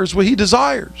desire is what He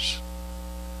desires.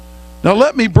 Now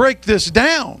let me break this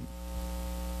down.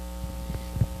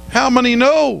 How many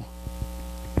know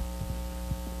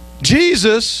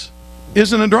Jesus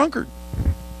isn't a drunkard?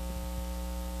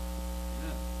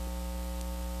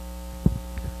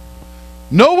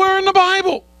 Nowhere in the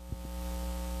Bible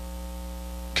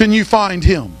can you find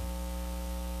Him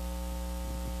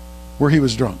where He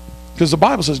was drunk. Because the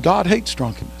Bible says God hates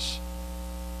drunkenness.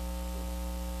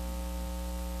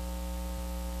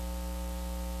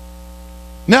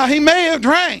 Now He may have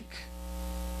drank,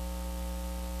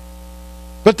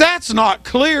 but that's not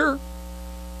clear.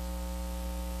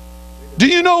 Do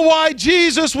you know why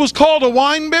Jesus was called a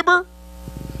winebibber?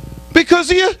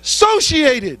 Because He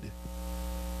associated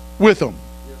with them.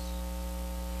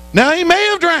 Now He may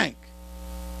have drank.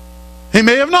 He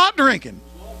may have not drinking.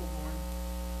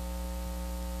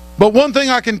 But one thing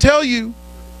I can tell you,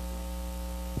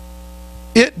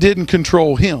 it didn't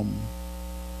control Him.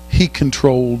 He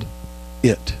controlled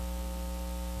it.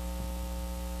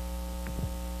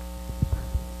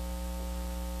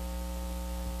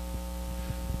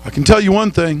 I can tell you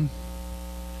one thing.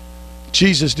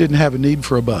 Jesus didn't have a need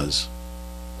for a buzz.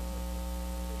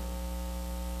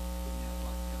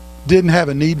 Didn't have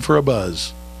a need for a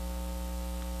buzz.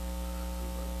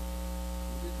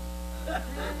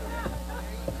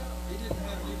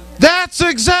 That's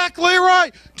exactly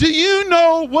right. Do you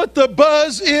know what the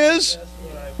buzz is?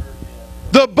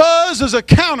 The buzz is a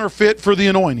counterfeit for the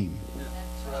anointing.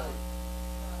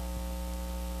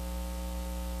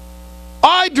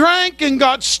 I drank and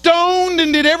got stoned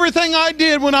and did everything I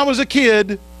did when I was a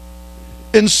kid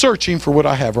in searching for what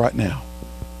I have right now.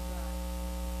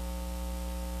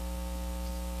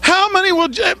 How many will,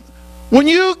 when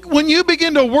you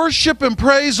begin to worship and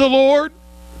praise the Lord,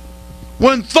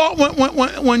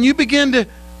 when you begin to,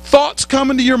 thoughts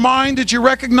come into your mind that you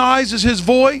recognize as His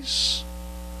voice,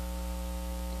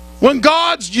 when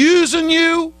God's using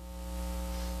you,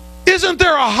 isn't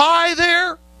there a high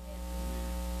there?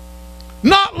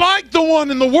 Not like the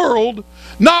one in the world,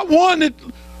 not one that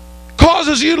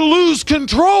causes you to lose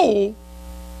control,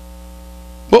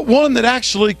 but one that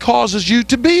actually causes you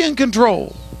to be in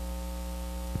control.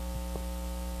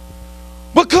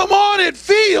 But come on, it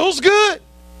feels good.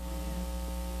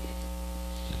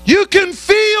 You can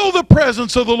feel the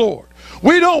presence of the Lord.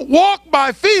 We don't walk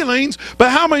by feelings, but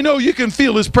how many know you can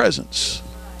feel His presence?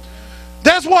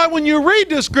 That's why when you read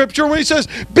this scripture, when He says,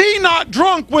 be not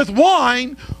drunk with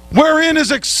wine, wherein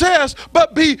is excess,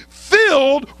 but be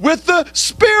filled with the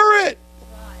Spirit.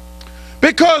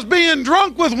 Because being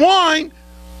drunk with wine,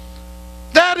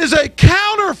 that is a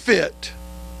counterfeit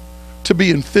to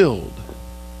being filled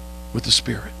with the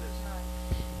Spirit.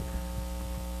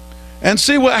 And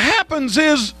see, what happens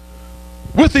is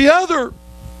with the other,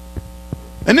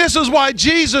 and this is why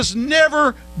Jesus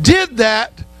never did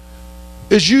that,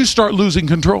 is you start losing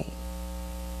control.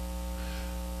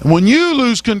 And when you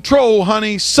lose control,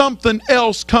 honey, something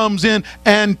else comes in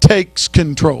and takes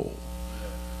control.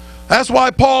 That's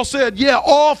why Paul said, yeah,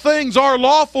 all things are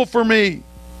lawful for me,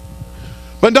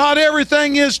 but not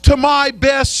everything is to my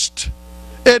best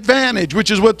advantage,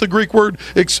 which is what the Greek word,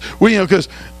 because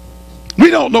we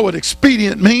don't know what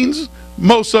expedient means,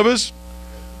 most of us,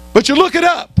 but you look it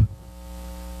up.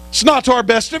 It's not to our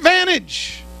best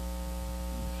advantage.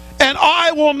 And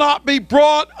I will not be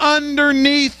brought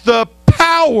underneath the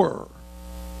power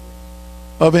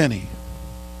of any.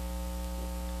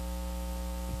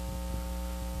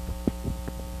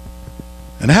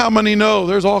 And how many know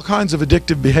there's all kinds of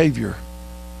addictive behavior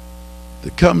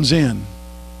that comes in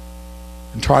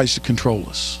and tries to control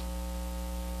us?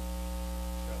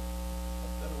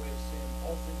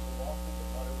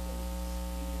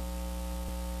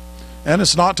 And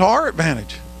it's not to our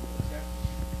advantage.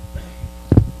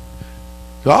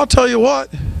 So I'll tell you what.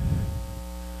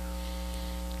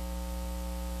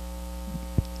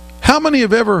 How many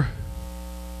have ever,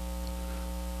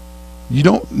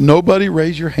 nobody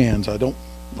raise your hands. I don't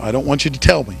want you to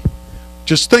tell me.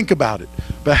 Just think about it.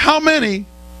 But how many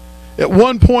at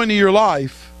one point of your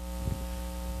life,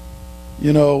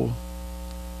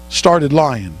 started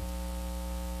lying?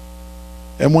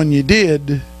 And when you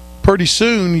did, pretty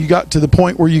soon you got to the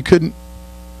point where you couldn't,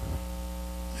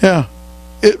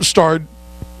 it started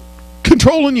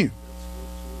controlling you.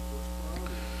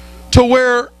 To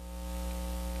where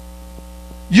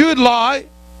you would lie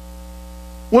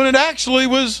when it actually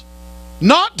was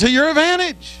not to your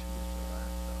advantage.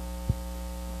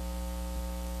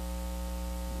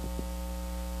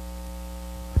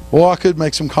 Well, I could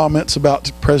make some comments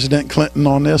about President Clinton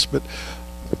on this, but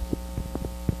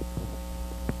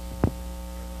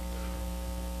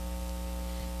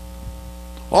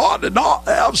I did not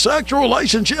have sexual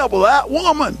relationship with that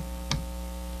woman.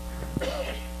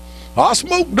 I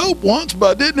smoked dope once,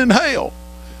 but I didn't inhale.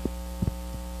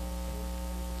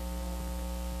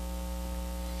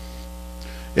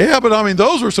 Yeah, but I mean,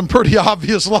 those were some pretty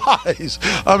obvious lies.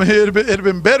 I mean, it'd have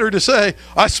been better to say,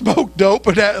 I smoked dope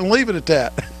and leave it at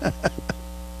that.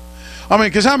 I mean,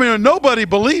 because nobody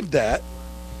believed that.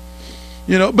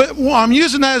 But I'm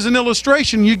using that as an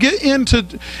illustration. You get into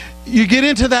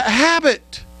that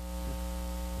habit.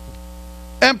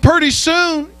 And pretty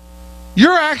soon,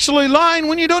 you're actually lying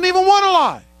when you don't even want to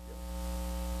lie.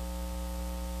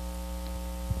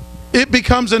 It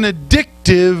becomes an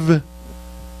addictive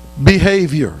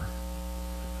behavior.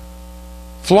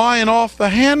 Flying off the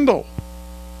handle.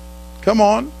 Come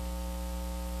on.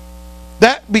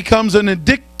 That becomes an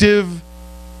addictive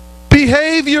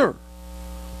behavior.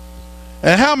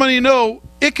 And how many know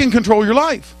it can control your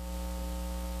life?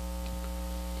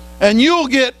 And you'll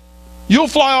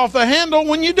fly off the handle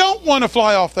when you don't want to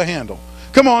fly off the handle.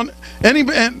 Come on.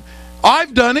 And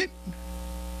I've done it.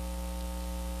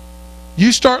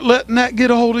 You start letting that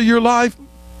get a hold of your life.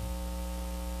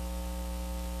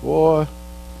 Boy,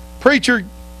 preacher,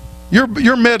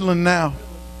 you're meddling now.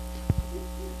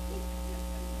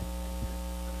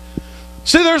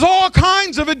 See, there's all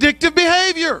kinds of addictive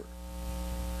behavior.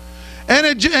 And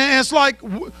it's like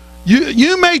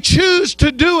you may choose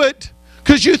to do it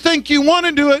because you think you want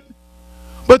to do it,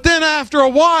 but then after a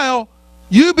while,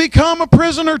 you become a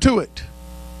prisoner to it.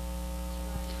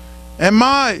 And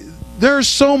there's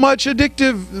so much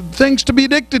addictive things to be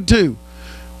addicted to.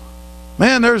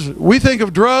 Man, we think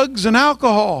of drugs and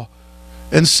alcohol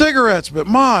and cigarettes, but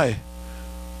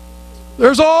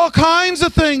there's all kinds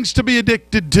of things to be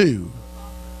addicted to.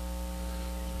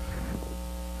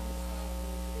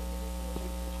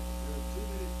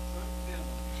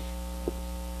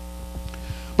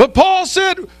 But Paul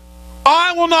said,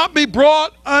 I will not be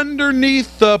brought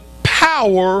underneath the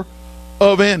power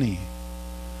of any.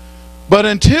 But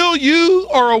until you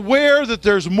are aware that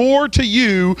there's more to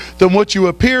you than what you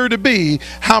appear to be,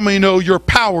 how many know you're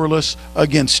powerless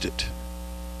against it?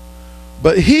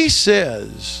 But he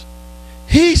says,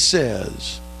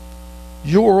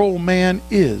 your old man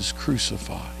is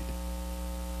crucified.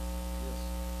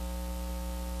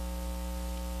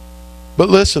 But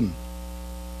listen,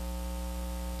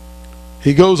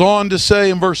 he goes on to say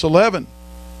in verse 11,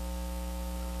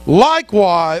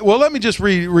 likewise, well, let me just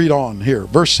read on here.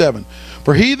 Verse 7.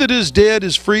 For he that is dead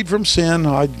is freed from sin.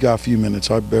 I've got a few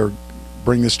minutes. I better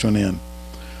bring this to an end.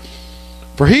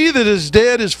 For he that is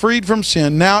dead is freed from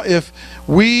sin. Now if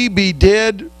we be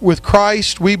dead with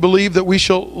Christ, we believe that we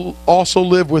shall also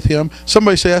live with him.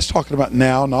 Somebody say that's talking about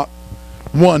now, not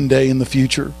one day in the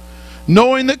future.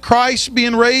 Knowing that Christ,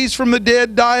 being raised from the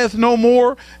dead, dieth no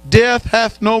more, death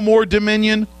hath no more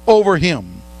dominion over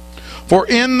him. For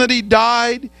in that he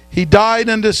died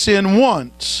unto sin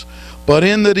once, but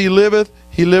in that he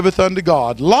liveth unto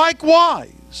God.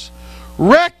 Likewise,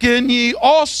 reckon ye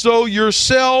also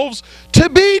yourselves to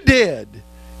be dead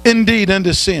indeed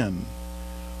unto sin,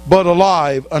 but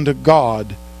alive unto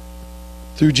God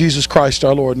through Jesus Christ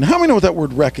our Lord. And how many know what that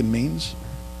word reckon means?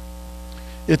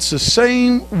 It's the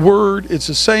same word, it's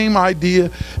the same idea.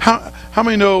 How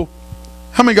many know,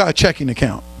 how many got a checking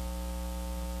account?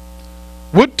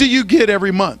 What do you get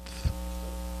every month?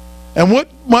 And what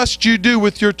must you do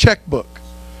with your checkbook?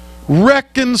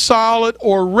 Reconcile it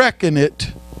or reckon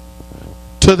it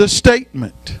to the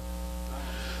statement.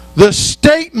 The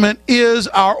statement is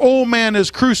our old man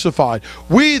is crucified.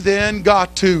 We then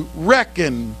got to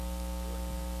reckon.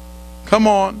 Come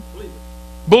on.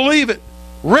 Believe it.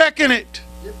 Reckon it.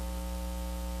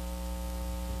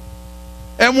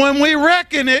 And when we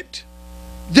reckon it,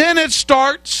 then it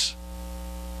starts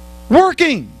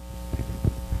working.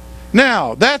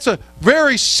 Now, that's a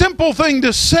very simple thing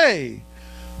to say.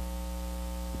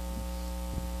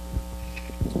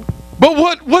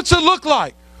 But what's it look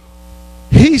like?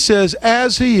 He says,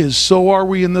 as he is, so are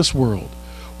we in this world.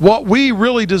 What we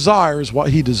really desire is what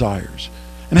he desires.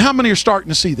 And how many are starting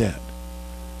to see that?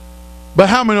 But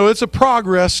how many know it's a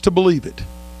progress to believe it?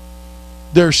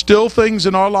 There's still things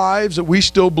in our lives that we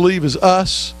still believe is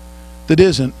us that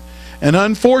isn't. And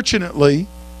unfortunately,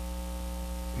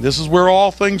 this is where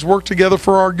all things work together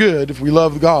for our good if we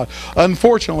love God.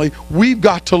 Unfortunately, we've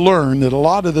got to learn that a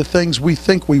lot of the things we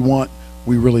think we want,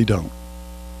 we really don't.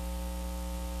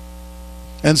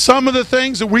 And some of the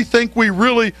things that we think we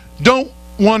really don't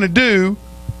want to do,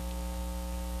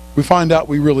 we find out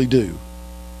we really do.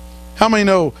 How many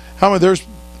know,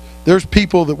 there's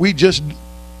people that we just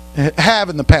have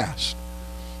in the past,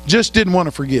 just didn't want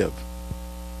to forgive.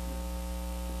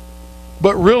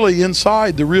 But really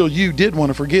inside, the real you did want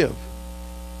to forgive.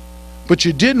 But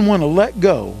you didn't want to let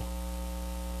go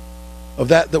of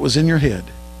that was in your head.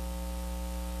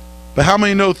 But how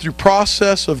many know through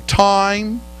process of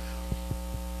time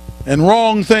and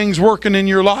wrong things working in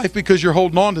your life because you're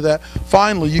holding on to that,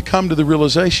 finally you come to the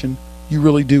realization you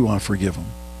really do want to forgive them.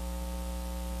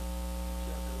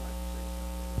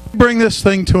 Bring this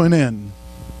thing to an end.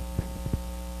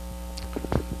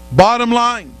 Bottom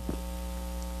line,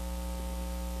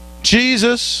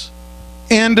 Jesus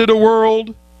ended a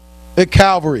world at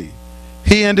Calvary.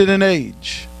 He ended an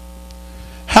age.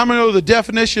 How many know the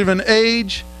definition of an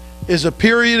age is a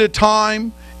period of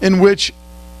time in which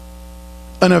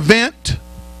an event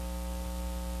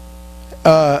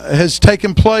has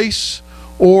taken place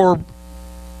or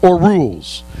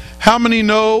rules? How many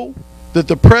know that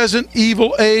the present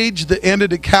evil age that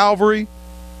ended at Calvary,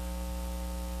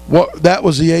 that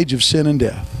was the age of sin and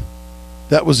death?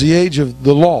 That was the age of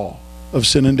the law of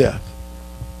sin and death.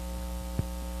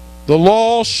 The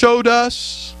law showed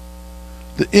us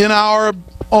that in our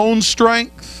own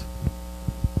strength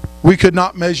we could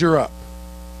not measure up.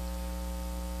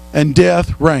 And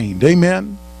death reigned.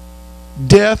 Amen?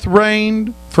 Death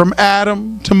reigned from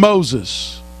Adam to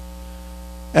Moses.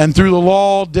 And through the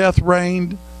law, death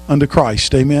reigned unto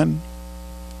Christ. Amen?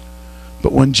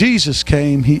 But when Jesus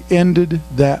came, he ended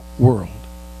that world.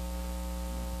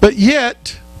 But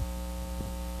yet,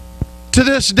 to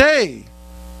this day,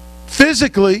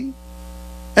 physically,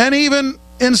 and even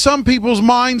in some people's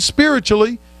minds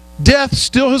spiritually, death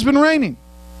still has been reigning.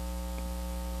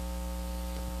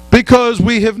 Because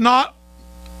we have not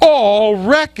all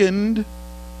reckoned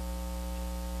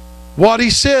what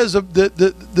he says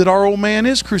that our old man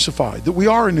is crucified, that we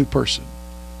are a new person.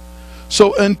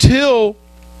 So until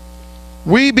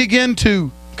we begin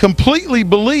to completely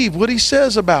believe what he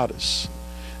says about us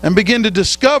and begin to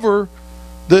discover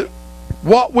that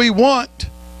what we want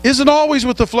isn't always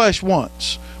what the flesh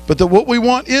wants, but that what we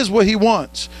want is what he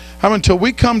wants. Until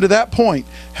we come to that point,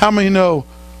 how many know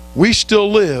we still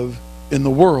live in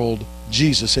the world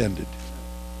Jesus ended?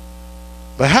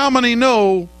 But how many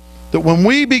know that when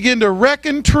we begin to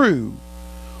reckon true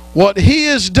what he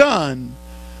has done,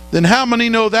 then how many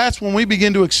know that's when we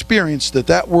begin to experience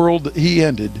that world that he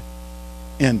ended.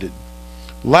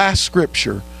 Last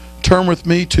scripture turn with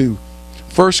me to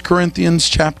 1 Corinthians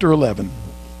chapter 11.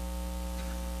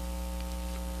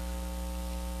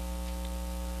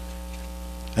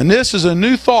 And this is a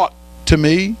new thought to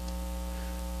me.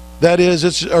 That is,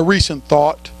 it's a recent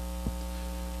thought.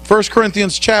 1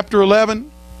 Corinthians chapter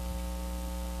 11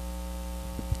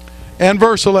 and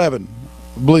verse 11.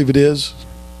 I believe it is.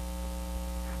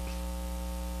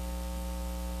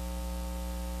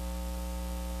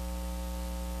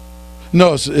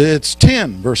 No, it's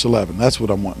 10 verse 11. That's what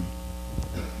I'm wanting.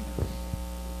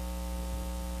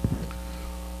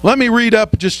 Let me read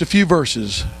up just a few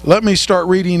verses. Let me start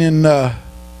reading in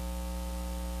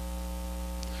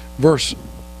verse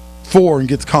 4 and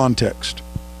get the context.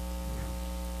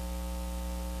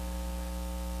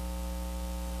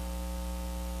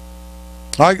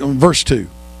 Verse 2.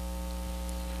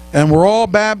 And we're all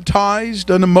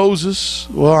baptized unto Moses.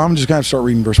 Well, I'm just going to start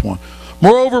reading verse 1.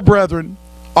 Moreover, brethren,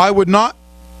 I would not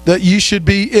that ye should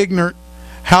be ignorant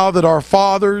how that our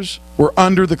fathers were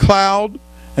under the cloud,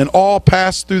 and all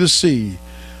passed through the sea,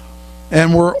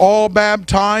 and were all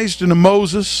baptized into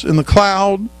Moses in the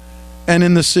cloud and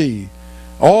in the sea.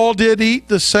 All did eat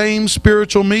the same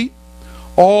spiritual meat,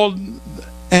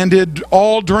 did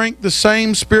all drink the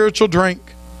same spiritual drink.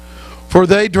 For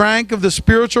they drank of the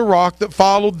spiritual rock that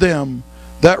followed them.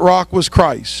 That rock was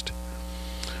Christ.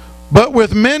 But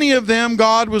with many of them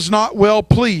God was not well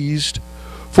pleased,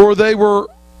 for they were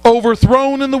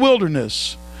overthrown in the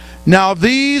wilderness. Now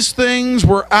these things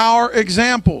were our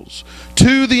examples,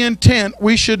 to the intent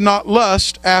we should not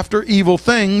lust after evil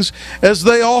things, as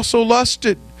they also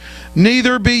lusted.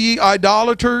 Neither be ye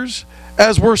idolaters,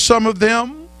 as were some of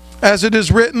them. As it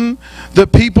is written, the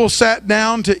people sat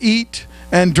down to eat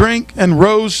and drink, and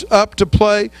rose up to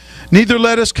play. Neither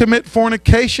let us commit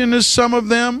fornication, as some of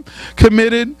them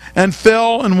committed, and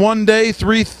fell in one day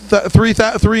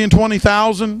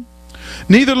 23,000.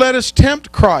 Neither let us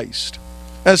tempt Christ,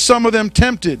 as some of them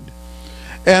tempted,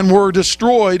 and were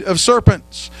destroyed of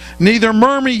serpents. Neither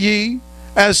murmur ye,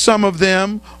 as some of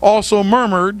them also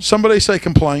murmured. Somebody say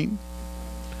complain.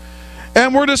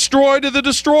 And were destroyed of the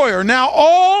destroyer. Now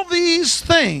all these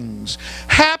things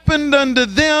happened unto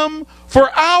them for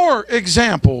our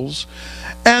examples,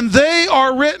 and they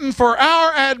are written for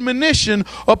our admonition,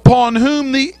 upon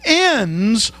whom the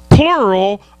ends,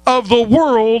 plural, of the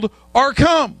world are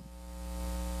come.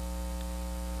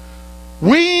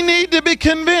 We need to be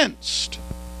convinced,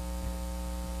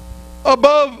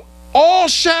 above all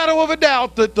shadow of a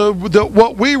doubt, that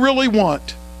what we really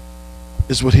want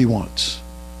is what He wants.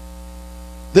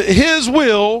 That His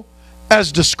will,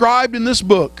 as described in this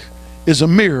book, is a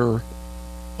mirror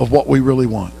of what we really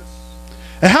want.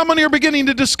 And how many are beginning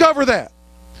to discover that?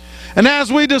 And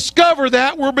as we discover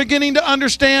that, we're beginning to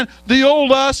understand the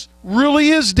old us really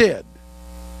is dead.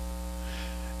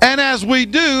 And as we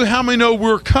do, how many know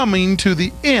we're coming to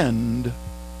the end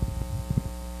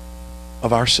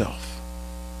of ourselves?